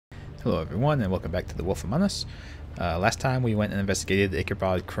Hello everyone, and welcome back to The Wolf Among Us. Last time we went and investigated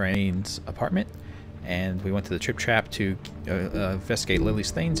Ichabod Crane's apartment, and we went to the Trip Trap to investigate Lily's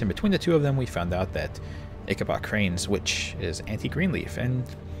things, and between the two of them we found out that Ichabod Crane's witch is Auntie Greenleaf, and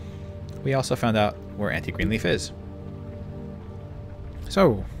we also found out where Auntie Greenleaf is.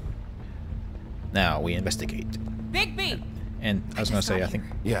 So, now we investigate. Bigby! And I was going to say, I think...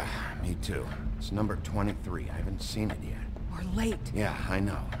 Yeah, me too. It's number 23. I haven't seen it yet. We're late. Yeah, I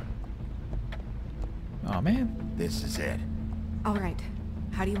know. Oh man. This is it. All right.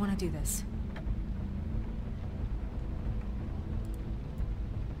 How do you want to do this?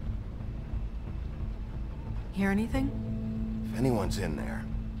 Hear anything? If anyone's in there,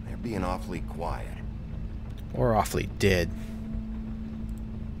 they're being awfully quiet. Or awfully dead.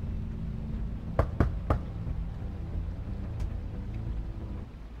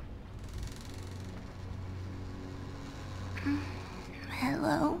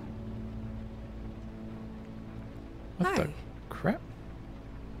 Hello? What the Hi. crap?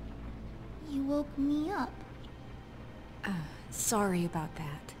 You woke me up. Sorry about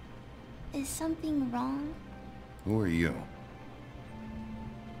that. Is something wrong? Who are you?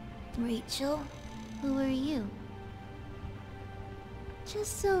 Rachel? Who are you?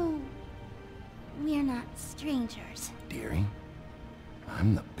 Just so we're not strangers. Dearie?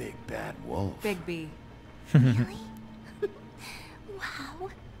 I'm the big bad wolf. Bigby. Really?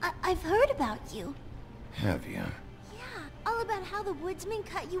 Wow. I've heard about you. Have you? Yeah, all about how the woodsman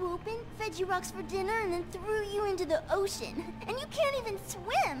cut you open, fed you rocks for dinner, and then threw you into the ocean. And you can't even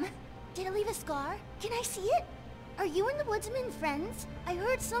swim! Did it leave a scar? Can I see it? Are you and the woodsman friends? I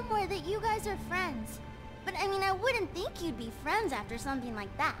heard somewhere that you guys are friends. But I mean, I wouldn't think you'd be friends after something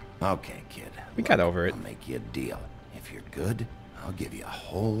like that. Okay, kid. We got over it. I'll make you a deal. If you're good, I'll give you a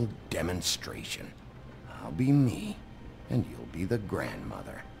whole demonstration. I'll be me, and you'll be the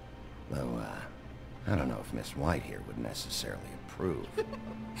grandmother. Though, I don't know if Miss White here would necessarily approve.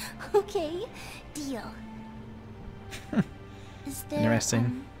 Okay, deal. Is there,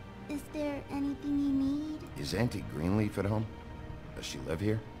 Interesting. Is there anything you need? Is Auntie Greenleaf at home? Does she live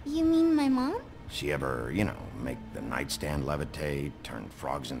here? You mean my mom? She ever, make the nightstand levitate, turn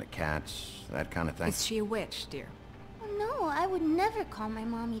frogs into cats, that kind of thing? Is she a witch, dear? Oh, no, I would never call my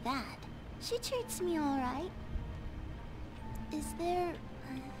mommy that. She treats me all right. Is there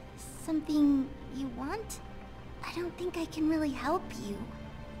something you want? I don't think I can really help you.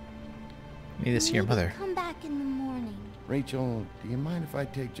 You need to see your Maybe mother. come back in the morning. Rachel, do you mind if I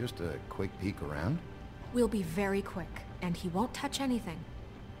take just a quick peek around? We'll be very quick, and he won't touch anything.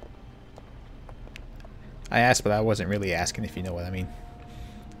 I asked, but I wasn't really asking, if you know what I mean.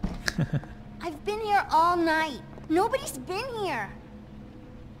 I've been here all night. Nobody's been here.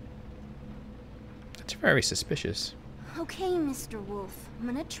 That's very suspicious. Okay, Mr. Wolf. I'm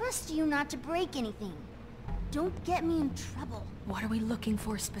gonna trust you not to break anything. Don't get me in trouble. What are we looking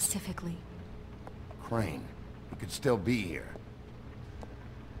for specifically? Crane, he could still be here.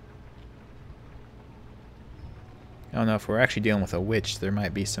 I don't know, if we're actually dealing with a witch, there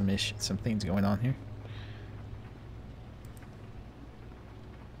might be some things going on here.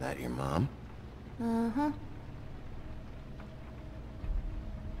 That your mom? Uh-huh.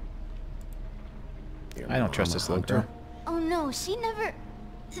 Your I don't trust mom a this little hunter? girl. Oh no, she never...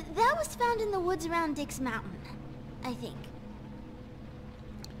 That was found in the woods around Dick's Mountain, I think.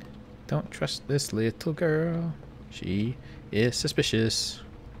 Don't trust this little girl. She is suspicious.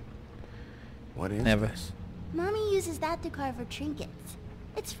 What is Never. this? Mommy uses that to carve her trinkets.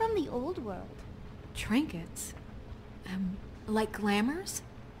 It's from the old world. Trinkets? Like glamours?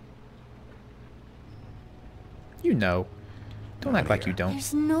 You know. Don't act like you don't.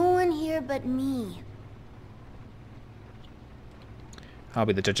 There's no one here but me. I'll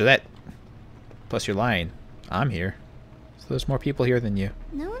be the judge of that. Plus you're lying. I'm here. So there's more people here than you.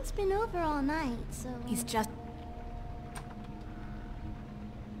 No one's been over all night, so... He's just...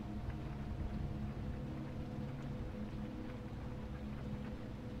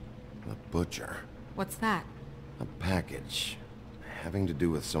 The butcher. What's that? A package having to do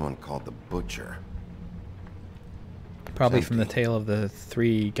with someone called the Butcher. Probably from the Empty. tale of the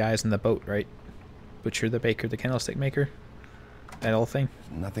three guys in the boat, right? Butcher, the baker, the candlestick maker. That whole thing.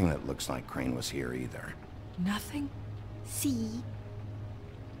 Nothing that looks like Crane was here either. Nothing? See?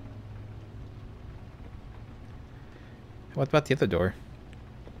 What about the other door?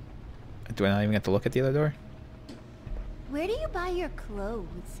 Do I not even have to look at the other door? Where do you buy your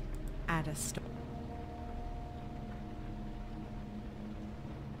clothes? At a store.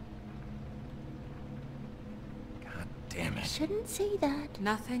 God damn I it. shouldn't say that.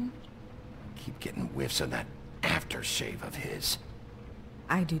 Nothing? Keep getting whiffs of that aftershave of his.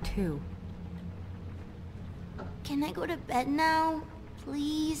 I do too. Can I go to bed now?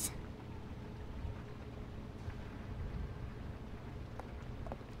 Please?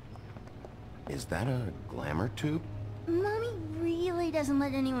 Is that a glamour tube? Mommy really doesn't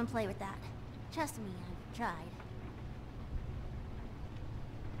let anyone play with that. Trust me, I've tried.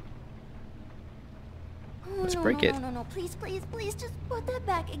 Oh, Let's break it. No, please, please, please, just put that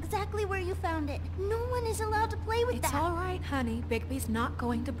back exactly where you found it. No one is allowed to play with It's that. all right, honey. Bigby's not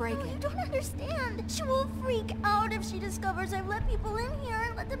going to break No, you it. don't understand. She will freak out if she discovers I've let people in here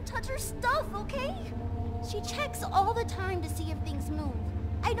and let them touch her stuff, okay? She checks all the time to see if things move.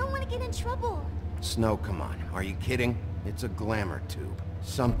 I don't want to get in trouble. Snow, come on. Are you kidding? It's a glamour tube.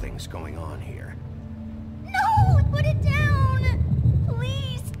 Something's going on here. No! Put it down!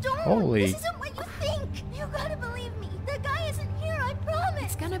 Please, don't! Holy. This isn't what you think! You gotta believe me. The guy isn't here, I promise!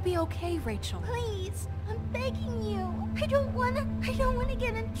 It's gonna be okay, Rachel. Please, I'm begging you. I don't wanna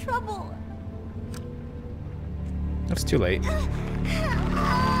get in trouble. It's too late.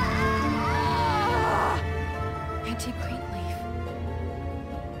 Auntie Greenleaf.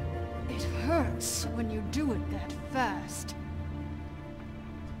 It hurts when you do it that fast.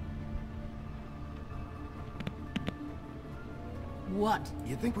 What?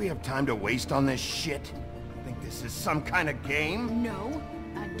 You think we have time to waste on this shit? Think this is some kind of game? No,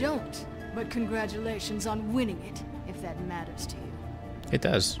 I don't. But congratulations on winning it, if that matters to you. It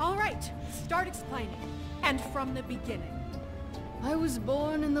does. All right, start explaining. And from the beginning. I was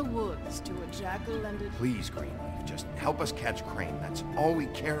born in the woods to a jackal and a... Please, Greenleaf, just help us catch Crane. That's all we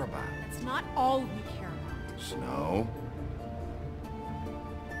care about. It's not all we care about. Snow?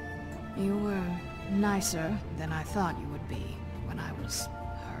 You were nicer than I thought you would be when I was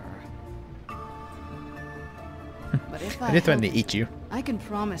her. But if I did threaten to help, eat you. I can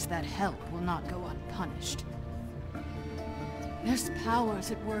promise that help will not go unpunished. There's powers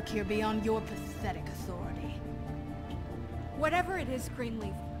at work here beyond your pathetic authority. Whatever it is,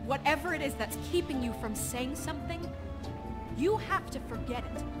 Greenleaf, whatever it is that's keeping you from saying something, you have to forget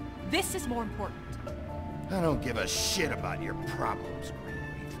it. This is more important. I don't give a shit about your problems,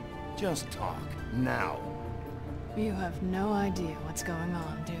 Greenleaf. Just talk, now. You have no idea what's going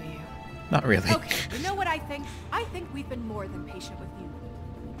on, do you? Not really. Okay, you know what I think? I think we've been more than patient with you.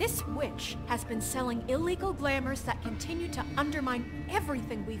 This witch has been selling illegal glamours that continue to undermine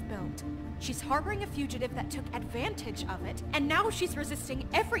everything we've built. She's harboring a fugitive that took advantage of it, and now she's resisting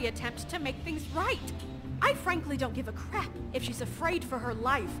every attempt to make things right. I frankly don't give a crap if she's afraid for her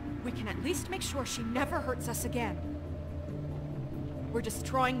life. We can at least make sure she never hurts us again. We're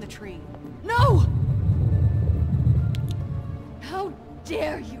destroying the tree. No! How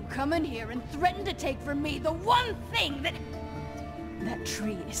dare you come in here and threaten to take from me the one thing that... That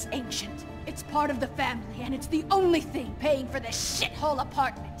tree is ancient. It's part of the family, and it's the only thing paying for this shithole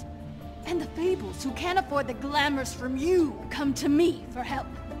apartment. And the Fables, who can't afford the glamours from you, come to me for help.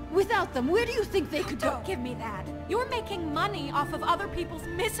 Without them, where do you think they could go? Don't give me that. You're making money off of other people's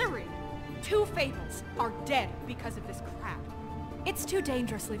misery. 2 Fables are dead because of this crap. It's too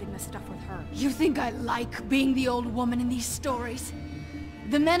dangerous leaving this stuff with her. You think I like being the old woman in these stories?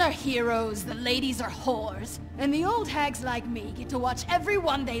 The men are heroes, the ladies are whores, and the old hags like me get to watch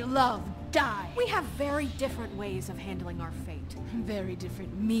everyone they love die. We have very different ways of handling our fate. Very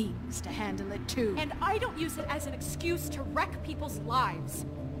different means to handle it too. And I don't use it as an excuse to wreck people's lives.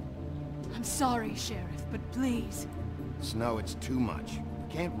 I'm sorry, Sheriff, but please. Snow, it's too much.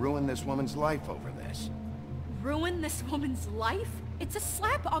 We can't ruin this woman's life over this. Ruin this woman's life? It's a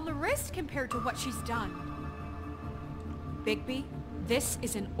slap on the wrist compared to what she's done. Bigby, this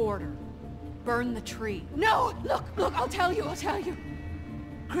is an order. Burn the tree. No! Look, I'll tell you.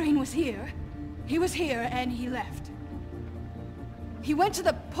 Crane was here. He was here, and he left. He went to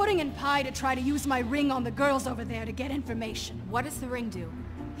the pudding and pie to try to use my ring on the girls over there to get information. What does the ring do?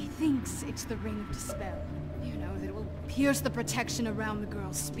 He thinks it's the ring of dispel. You know, that it will pierce the protection around the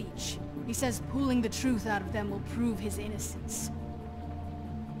girls' speech. He says pulling the truth out of them will prove his innocence.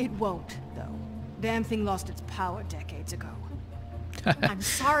 It won't, though. Damn thing lost its power decades ago. I'm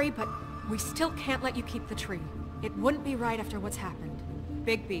sorry, but we still can't let you keep the tree. It wouldn't be right after what's happened.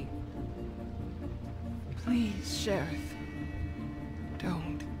 Bigby. Please, Sheriff.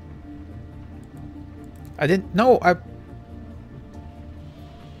 Don't. I didn't. No, I.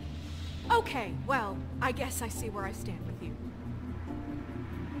 Okay, well, I guess I see where I stand with you.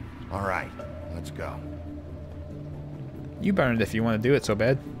 All right, let's go. You burn it if you want to do it so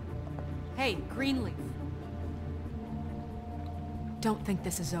bad. Hey, Greenleaf. Don't think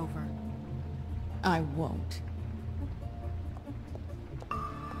this is over. I won't.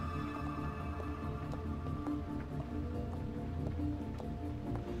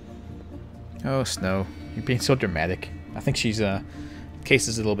 Oh, Snow. You're being so dramatic. I think she's, case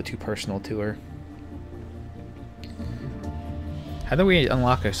is a little bit too personal to her. How do we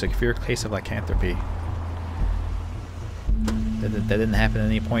unlock a severe case of lycanthropy? That didn't happen at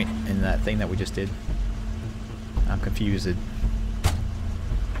any point in that thing that we just did. I'm confused.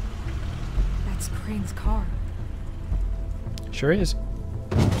 That's Crane's car. Sure is.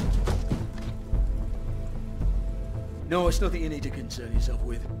 No, it's nothing you need to concern yourself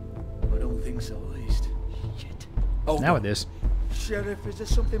with. I don't think so, at least. Shit. Oh, Now it is. Sheriff, is there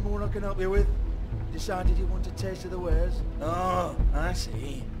something more I can help you with? Decided you want a taste of the wares? Oh, I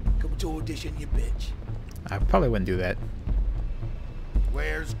see. Come to audition, you bitch. I probably wouldn't do that.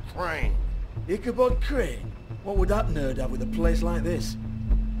 Where's Crane? Ichabod Crane? What would that nerd have with a place like this?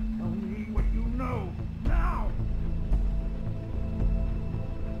 Tell me what you know, now!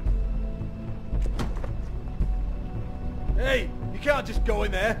 Hey, you can't just go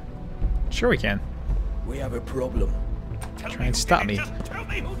in there. Sure we can. We have a problem. Try and stop me. Just tell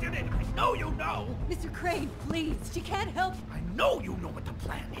me who did it. I know you know. Mr. Crane, please, she can't help. I know you know what the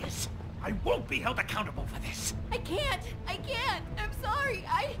plan is. I won't be held accountable for this. I can't. I'm sorry.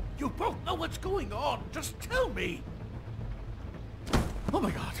 You both know what's going on. Just tell me. Oh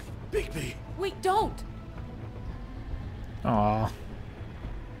my god, Bigby. Wait, don't! Aw.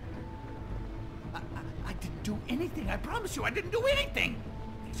 I didn't do anything. I promise you, I didn't do anything.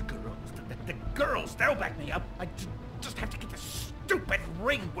 These girls, the girls, they'll back me up. I just have to get this stupid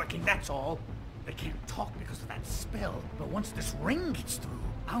ring working, that's all. They can't talk because of that spell, but once this ring gets through,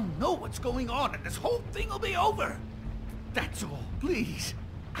 I'll know what's going on and this whole thing will be over. That's all, please.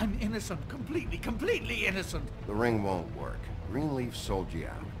 I'm innocent, completely innocent. The ring won't work. Greenleaf sold you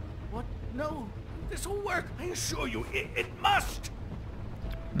out. What? No, this will work. I assure you, it must.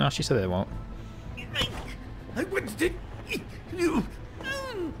 No, she said it won't. I wouldn't. You.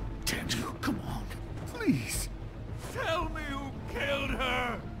 Damn you! Come on, please. Tell me who killed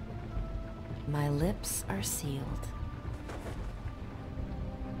her. My lips are sealed.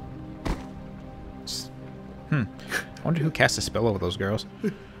 I wonder who cast a spell over those girls.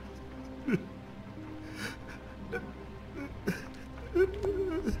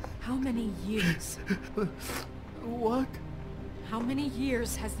 How many years? What? How many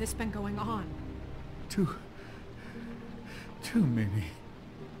years has this been going on? Too many.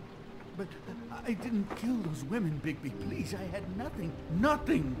 But I didn't kill those women, Bigby. Please, I had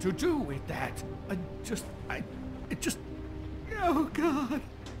nothing to do with that. Oh God.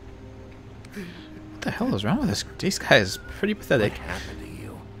 What the hell is wrong with this? This guy is pretty pathetic. What happened to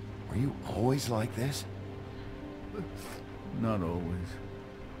you? Were you always like this? Not always.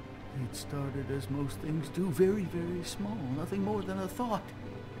 It started as most things do, very, very small, nothing more than a thought.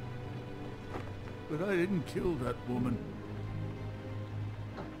 But I didn't kill that woman.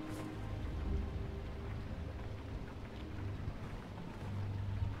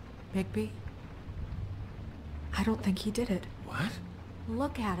 Bigby? I don't think he did it. What?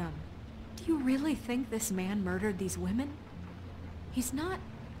 Look at him. Do you really think this man murdered these women? He's not...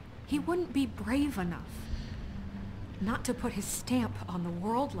 He wouldn't be brave enough. Not to put his stamp on the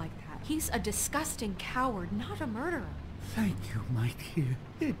world like that. He's a disgusting coward, not a murderer. Thank you, my dear.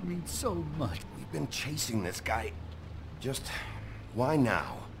 It means so much. We've been chasing this guy. Just... why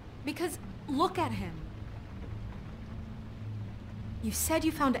now? Because look at him. You said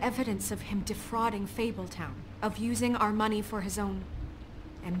you found evidence of him defrauding Fabletown, of using our money for his own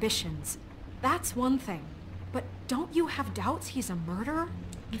ambitions. That's one thing. But don't you have doubts he's a murderer?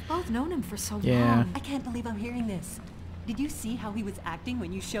 You've both known him for so long. I can't believe I'm hearing this. Did you see how he was acting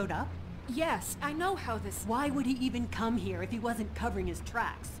when you showed up? Yes, I know how this... Why would he even come here if he wasn't covering his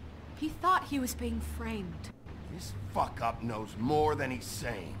tracks? He thought he was being framed. This fuck-up knows more than he's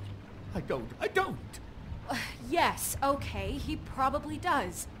saying. I don't. Yes, okay, he probably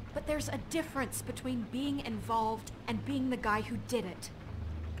does. But there's a difference between being involved and being the guy who did it.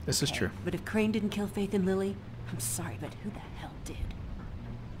 This is true. But if Crane didn't kill Faith and Lily, I'm sorry, but who the hell did?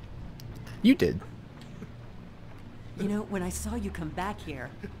 You did. You know, when I saw you come back here,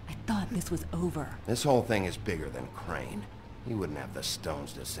 I thought this was over. This whole thing is bigger than Crane. He wouldn't have the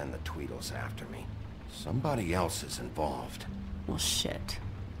stones to send the Tweedles after me. Somebody else is involved. Well, shit.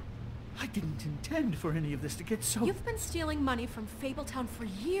 I didn't intend for any of this to get so... You've been stealing money from Fabletown for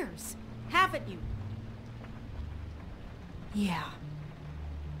years, haven't you? Yeah.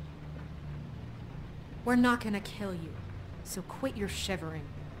 We're not gonna kill you, so quit your shivering.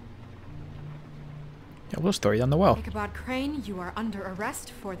 Yeah, we'll store you on the well. Ichabod Crane, you are under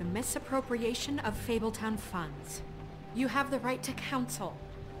arrest for the misappropriation of Fabletown funds. You have the right to counsel,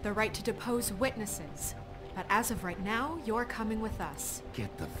 the right to depose witnesses, but as of right now, you're coming with us.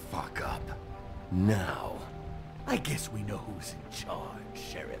 Get the fuck up. Now, I guess we know who's in charge,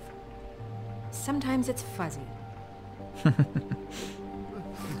 Sheriff. Sometimes it's fuzzy. You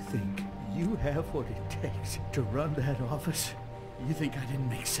think you have what it takes to run that office? You think I didn't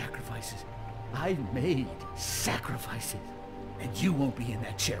make sacrifices? I made sacrifices. And you won't be in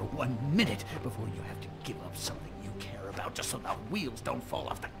that chair 1 minute before you have to give up something you care about just so the wheels don't fall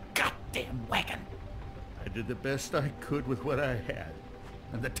off the goddamn wagon. I did the best I could with what I had.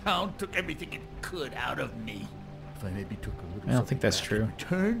 And the town took everything it could out of me. If I maybe took a little I don't think that's something back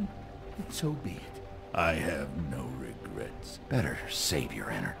true. in return, then so be it. I have no regrets. Better save your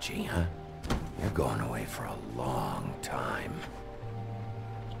energy, huh? You're going away for a long time.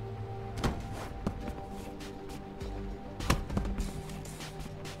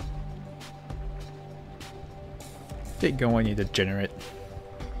 Get going, you degenerate.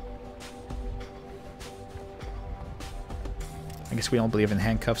 I guess we don't believe in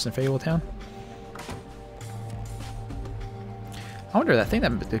handcuffs in Fabletown. I wonder, that thing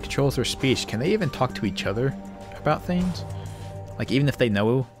that controls their speech, can they even talk to each other about things? Like, even if they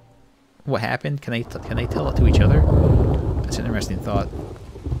know what happened, can they tell it to each other? That's an interesting thought.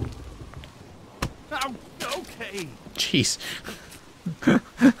 Oh, okay. Jeez.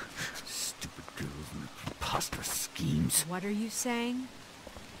 Stupid girls and preposterous schemes. What are you saying?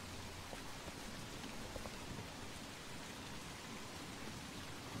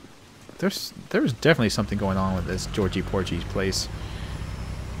 There's definitely something going on with this Georgie Porgy's place.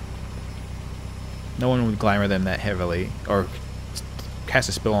 No one would glamour them that heavily, or cast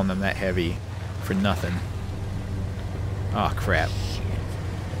a spell on them that heavy for nothing. Oh crap.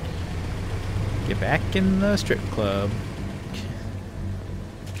 Get back in the strip club.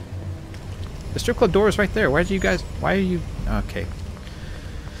 The strip club door is right there. Why are you... Okay.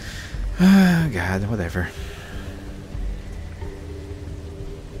 God, whatever.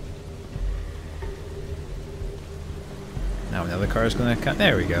 Now another car is gonna come.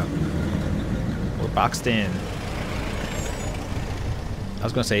 There we go. We're boxed in. I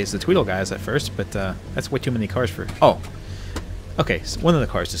was gonna say it's the Tweedle guys at first, but that's way too many cars for... Oh! Okay, so one of the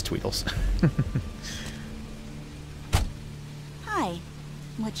cars is Tweedles. Hi.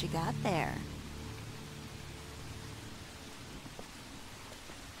 What you got there?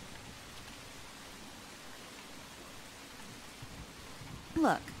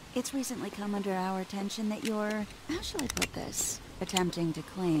 Look, it's recently come under our attention that you're, how shall I put this, attempting to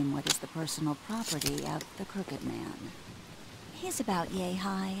claim what is the personal property of the Crooked Man. He's about yay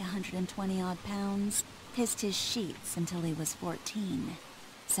high, 120 odd pounds, pissed his sheets until he was 14.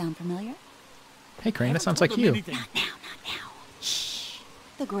 Sound familiar? Hey Crane, that sounds like you. Not now, not now. Shh.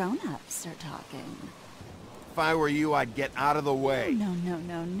 The grown-ups are talking. If I were you, I'd get out of the way. No, no,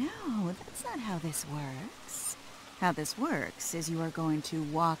 no, no. That's not how this works. How this works is you are going to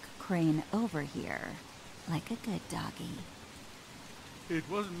walk Crane over here, like a good doggy. It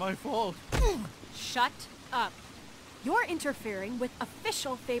wasn't my fault. Shut up. You're interfering with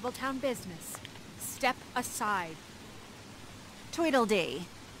official Fabletown business. Step aside. Tweedledee,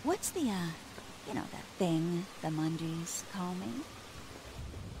 what's the, you know, that thing the Mundies call me?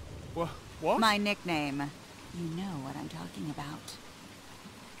 What? My nickname. You know what I'm talking about.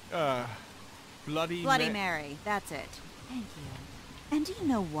 Bloody Mary, that's it. Thank you. And do you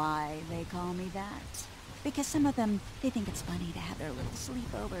know why they call me that? Because some of them, they think it's funny to have their little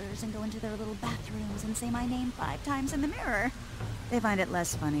sleepovers and go into their little bathrooms and say my name 5 times in the mirror. They find it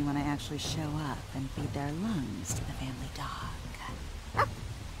less funny when I actually show up and feed their lungs to the family dog.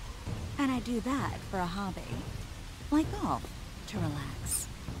 And I do that for a hobby. Like golf, to relax.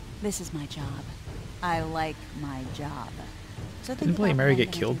 This is my job. I like my job. So Didn't Bloody Mary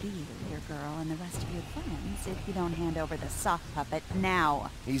get killed? Your girl and the rest of your friends if you don't hand over the sock puppet now.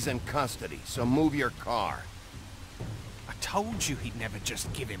 He's in custody, so move your car. I told you he'd never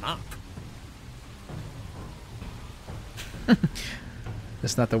just give him up.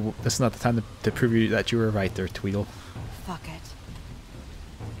 That's not the time to prove you that you were right there, Tweedle. Fuck it.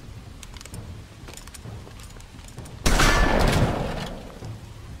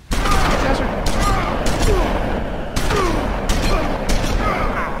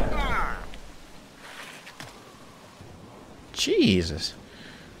 Jesus.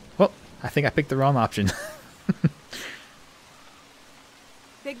 Well, I think I picked the wrong option.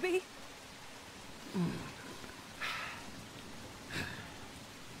 Bigby?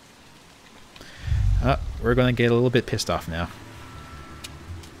 We're gonna get a little bit pissed off now.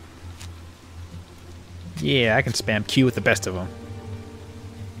 Yeah, I can spam Q with the best of them.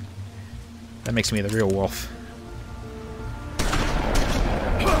 That makes me the real wolf.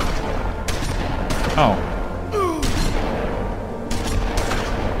 Oh.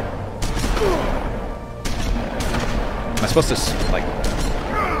 Am I supposed to, like...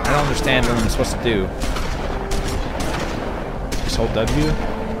 I don't understand what I'm supposed to do. Just hold W?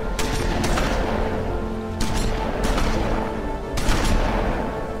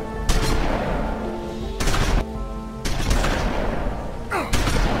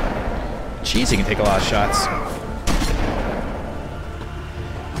 Jeez, he can take a lot of shots.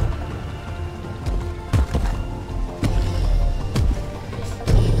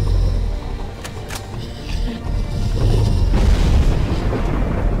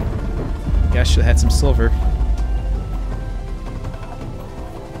 Yeah, I should have had some silver.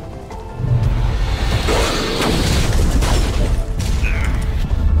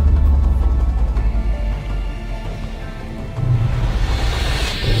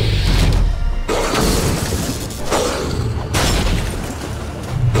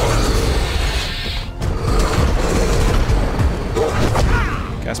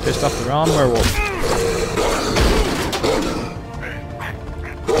 Guy's pissed off the wrong werewolf.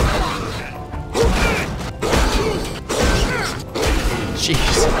 Jeez.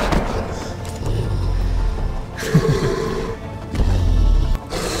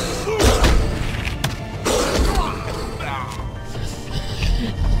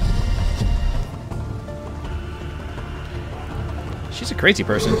 She's a crazy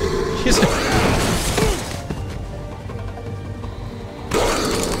person. She's a...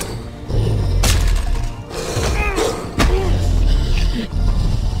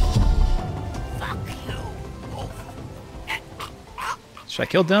 Should I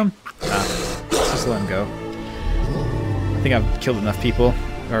kill them? Nah, let's just let him go. I think I've killed enough people,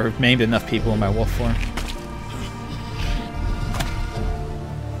 or maimed enough people in my wolf form.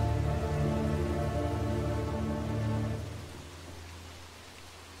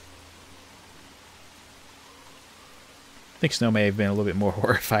 I think Snow may have been a little bit more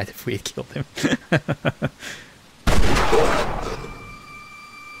horrified if we had killed him.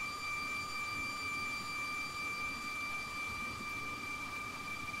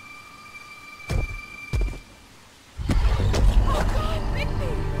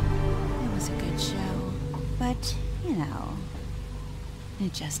 But, you know,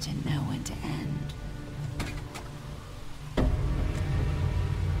 it just didn't know when to end.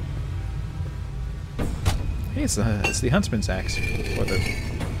 Hey, it's the huntsman's axe, or the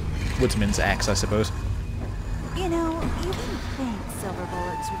woodsman's axe, I suppose. You know, you wouldn't think silver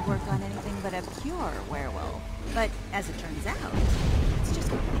bullets would work on anything but a pure werewolf. But as it turns out, it's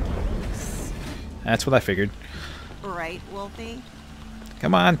just not the case. That's what I figured. Right, Wolfie?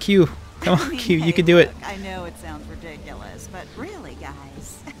 Come on, Q. Come on, Q, you can do it. I know it sounds ridiculous, but really,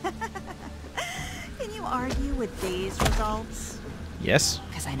 guys. Can you argue with these results? Yes.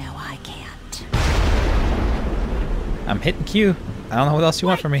 Because I know I can't. I'm hitting Q. I don't know what else you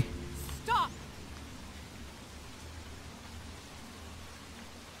want from me. Stop!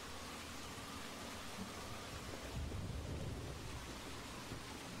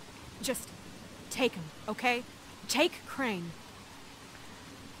 Just take him, okay? Take Crane.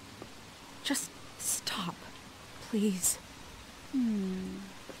 Just stop, please.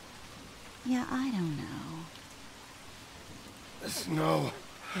 Yeah, I don't know. Snow,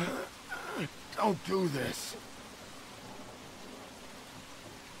 don't do this.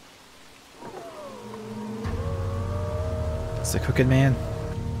 It's the Crooked Man.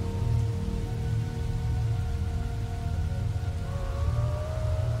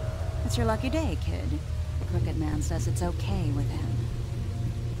 It's your lucky day, kid. The Crooked Man says it's okay with him.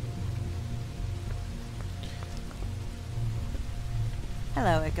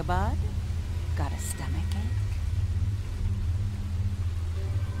 Hello, Ichabod. Got a stomachache?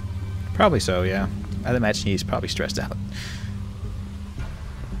 Probably so, yeah. I'd imagine he's probably stressed out.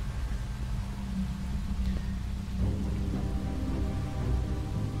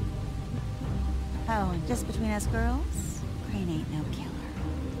 Oh, and just between us girls, Crane ain't no killer.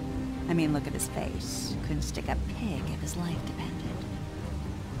 I mean, look at his face. Couldn't stick a pig if his life depended.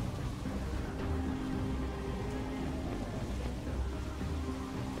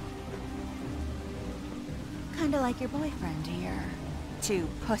 Kinda like your boyfriend here. Too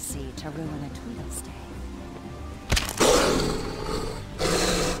pussy to ruin a Tweedle stay.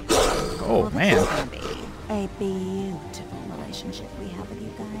 Oh, well, man. This is gonna be a beautiful relationship we have with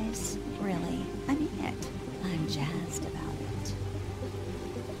you guys. Really. I mean it. I'm jazzed about it.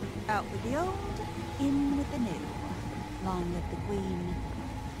 Out with the old, in with the new. Long live the Queen.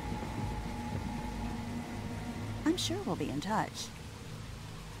 I'm sure we'll be in touch.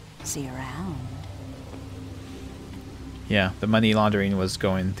 See you around. Yeah, the money laundering was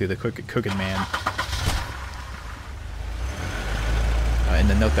going through the Crooked Man. In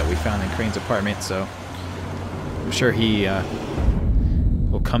the note that we found in Crane's apartment, so I'm sure he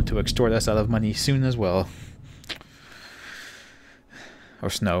will come to extort us out of money soon as well. Or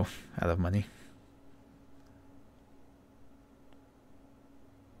Snow out of money.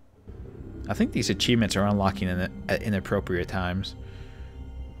 I think these achievements are unlocking at inappropriate times.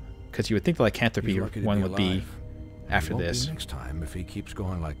 Because you would think the lycanthropy one would be after this. Next time if he keeps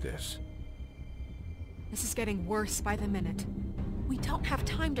going like this. This is getting worse by the minute. We don't have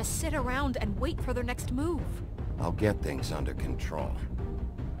time to sit around and wait for their next move. I'll get things under control.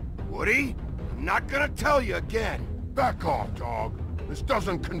 Woody, I'm not gonna tell you again. Back off, dog. This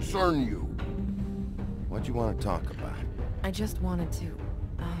doesn't concern you. What do you want to talk about? I just wanted to,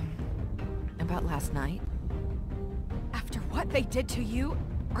 about last night. After what they did to you,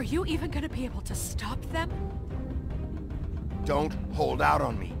 are you even gonna be able to stop them? Don't hold out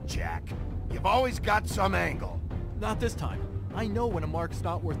on me, Jack. You've always got some angle. Not this time. I know when a mark's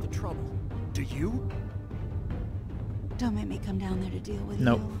not worth the trouble. Do you? Don't make me come down there to deal with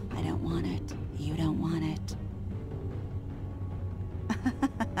Nope. you. I don't want it. You don't want it.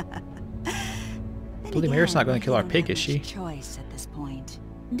 Bloody Mary's not going to kill our pig, is she? Choice at this point,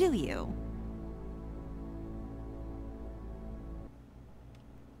 do you?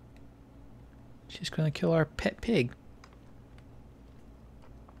 She's going to kill our pet pig.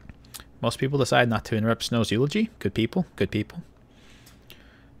 Most people decide not to interrupt Snow's eulogy. Good people. Good people.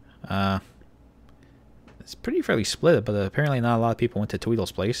 It's pretty fairly split, but apparently not a lot of people went to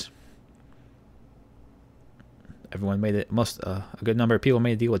Tweedle's place. Everyone made it. A good number of people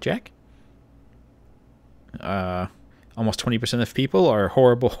made a deal with Jack. Almost 20% of people are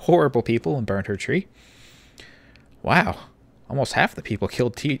horrible, horrible people and burned her tree. Wow. Almost half the people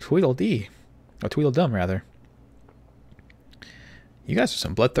killed Tweedledee. Or Tweedledum, rather. You guys are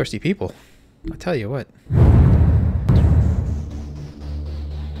some bloodthirsty people. I'll tell you what.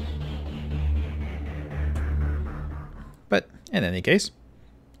 But, in any case,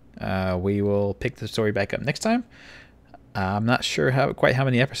 we will pick the story back up next time. I'm not sure quite how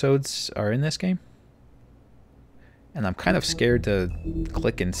many episodes are in this game. And I'm kind of scared to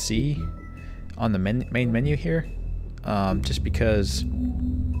click and see on the main menu here. Just because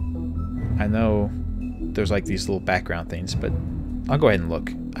I know there's like these little background things, but I'll go ahead and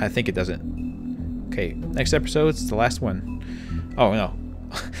look. I think it doesn't. Okay, next episode's the last one. Oh, no.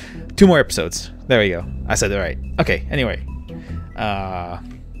 2 more episodes. There we go. I said it right. Okay, anyway. I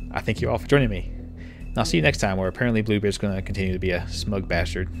thank you all for joining me. And I'll see you next time, where apparently Bluebeard's going to continue to be a smug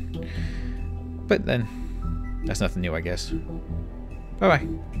bastard. But then, that's nothing new, I guess. Bye-bye.